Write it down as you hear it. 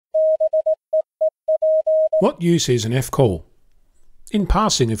What use is an F-call? In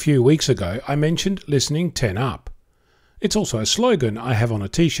passing a few weeks ago, I mentioned listening 10 up. It's also a slogan I have on a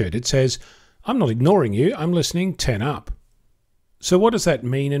t-shirt. It says, "I'm not ignoring you, I'm listening 10 up." So what does that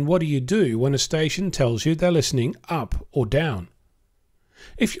mean, and what do you do when a station tells you they're listening up or down?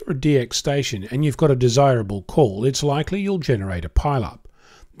 If you're a DX station and you've got a desirable call, it's likely you'll generate a pile-up.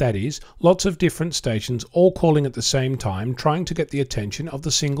 That is, lots of different stations all calling at the same time, trying to get the attention of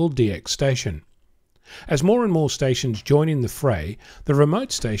the single DX station. As more and more stations join in the fray, the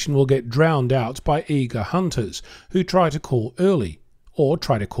remote station will get drowned out by eager hunters who try to call early or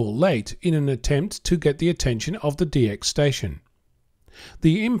try to call late in an attempt to get the attention of the DX station.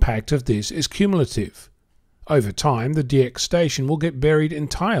 The impact of this is cumulative. Over time, the DX station will get buried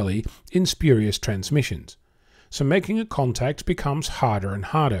entirely in spurious transmissions, so making a contact becomes harder and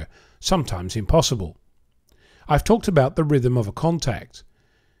harder, sometimes impossible. I've talked about the rhythm of a contact.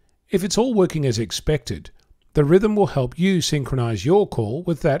 If it's all working as expected, the rhythm will help you synchronize your call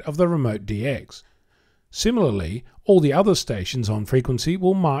with that of the remote DX. Similarly, all the other stations on frequency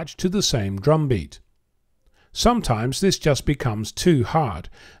will march to the same drumbeat. Sometimes this just becomes too hard,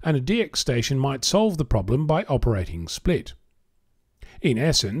 and a DX station might solve the problem by operating split. In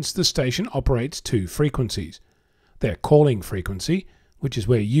essence, the station operates two frequencies: their calling frequency, which is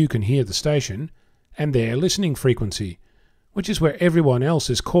where you can hear the station, and their listening frequency, which is where everyone else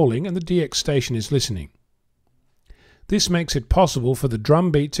is calling and the DX station is listening. This makes it possible for the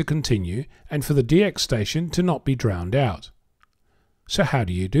drumbeat to continue and for the DX station to not be drowned out. So how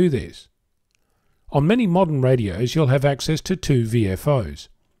do you do this? On many modern radios you'll have access to two VFOs.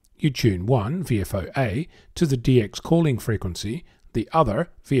 You tune one, VFO A, to the DX calling frequency, the other,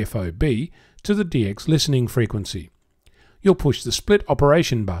 VFO B, to the DX listening frequency. You'll push the split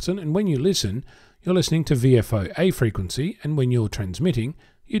operation button, and when you listen, you're listening to VFO A frequency, and when you're transmitting,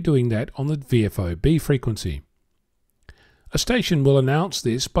 you're doing that on the VFO B frequency. A station will announce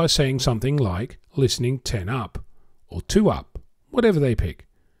this by saying something like listening 10 up, or 2 up, whatever they pick.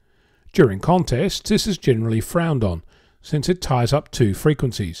 During contests, this is generally frowned on, since it ties up two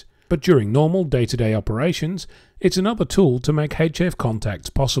frequencies, but during normal day-to-day operations, it's another tool to make HF contacts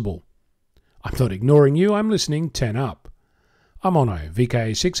possible. I'm not ignoring you, I'm listening 10 up. I'm Ono,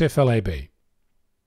 VK6FLAB.